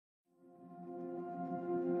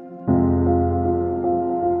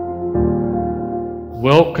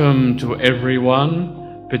Welcome to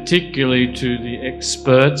everyone, particularly to the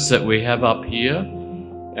experts that we have up here,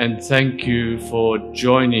 and thank you for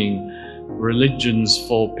joining Religions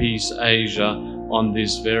for Peace Asia on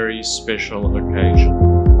this very special occasion.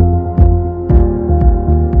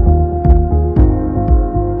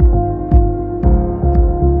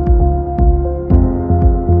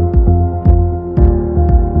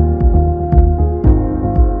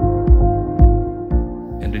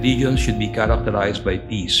 Religion should be characterized by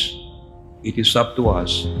peace. It is up to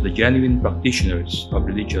us, the genuine practitioners of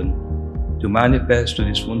religion, to manifest to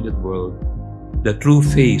this wounded world the true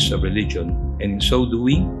face of religion, and in so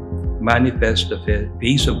doing, manifest the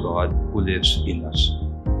face of God who lives in us.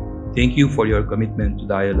 Thank you for your commitment to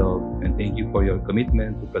dialogue, and thank you for your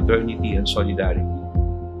commitment to fraternity and solidarity.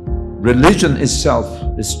 Religion itself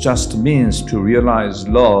is just a means to realize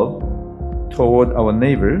love toward our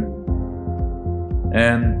neighbor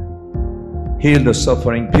and heal the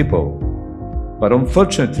suffering people. But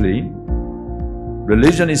unfortunately,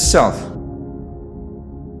 religion itself,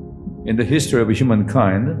 in the history of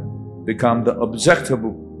humankind, become the objective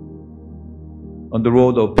on the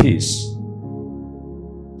road of peace.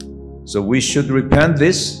 So we should repent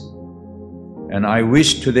this, and I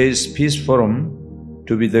wish today's Peace Forum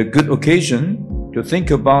to be the good occasion to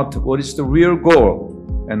think about what is the real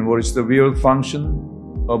goal and what is the real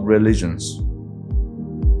function of religions.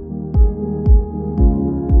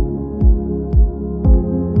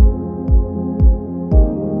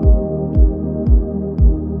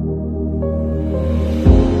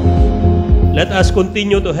 Let us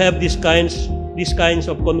continue to have these kinds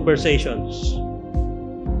of conversations.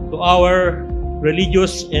 To our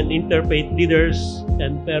religious and interfaith leaders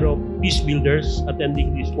and fellow peace builders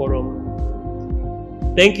attending this forum,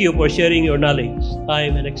 thank you for sharing your knowledge,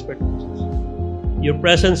 time, and expertise. Your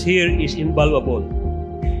presence here is invaluable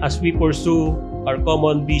as we pursue our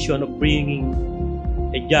common vision of bringing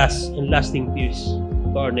a just and lasting peace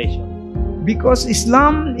to our nation. Because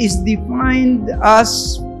Islam is defined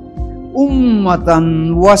as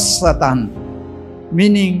ummatan wasatan,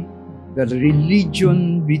 meaning the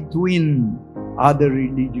religion between other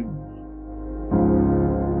religions.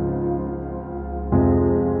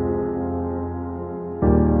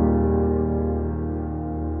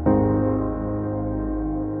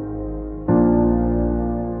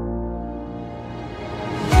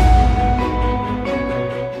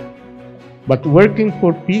 But working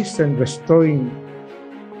for peace and restoring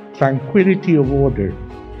tranquility of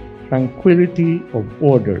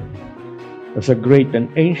order, as a great and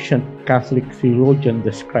ancient Catholic theologian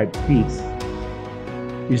described peace,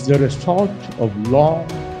 is the result of long,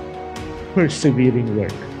 persevering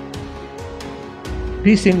work.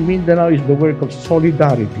 Peace in Mindanao is the work of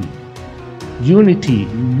solidarity, unity,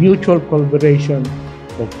 mutual collaboration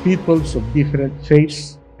of peoples of different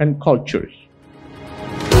faiths and cultures.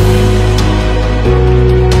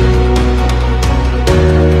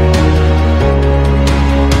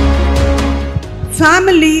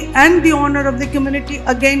 Family and the honor of the community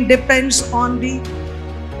again depends on the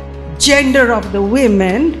gender of the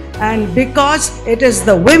women, and because it is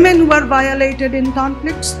the women who are violated in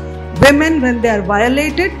conflicts, women, when they are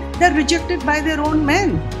violated, they are rejected by their own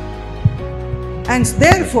men, and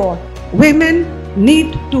therefore women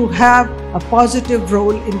need to have a positive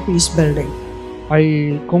role in peace building.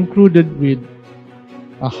 I concluded with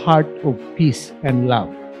a heart of peace and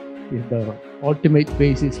love is the ultimate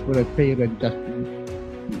basis for a fair and just peace.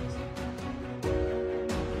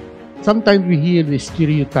 Sometimes we hear the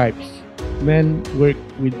stereotypes: men work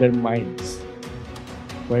with their minds,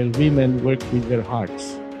 while women work with their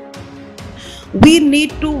hearts. We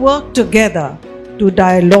need to work together, to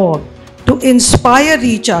dialogue, to inspire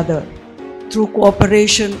each other through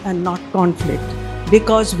cooperation and not conflict,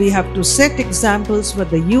 because we have to set examples for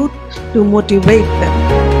the youth to motivate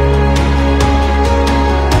them.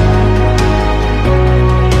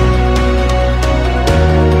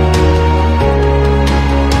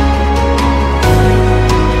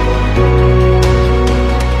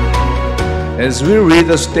 As we read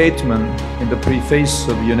a statement in the preface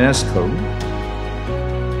of UNESCO,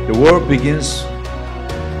 the world begins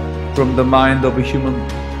from the mind of a human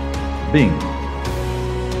being.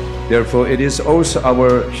 Therefore, it is also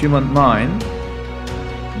our human mind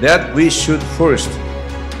that we should first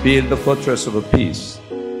build the fortress of peace.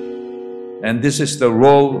 And this is the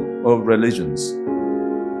role of religions.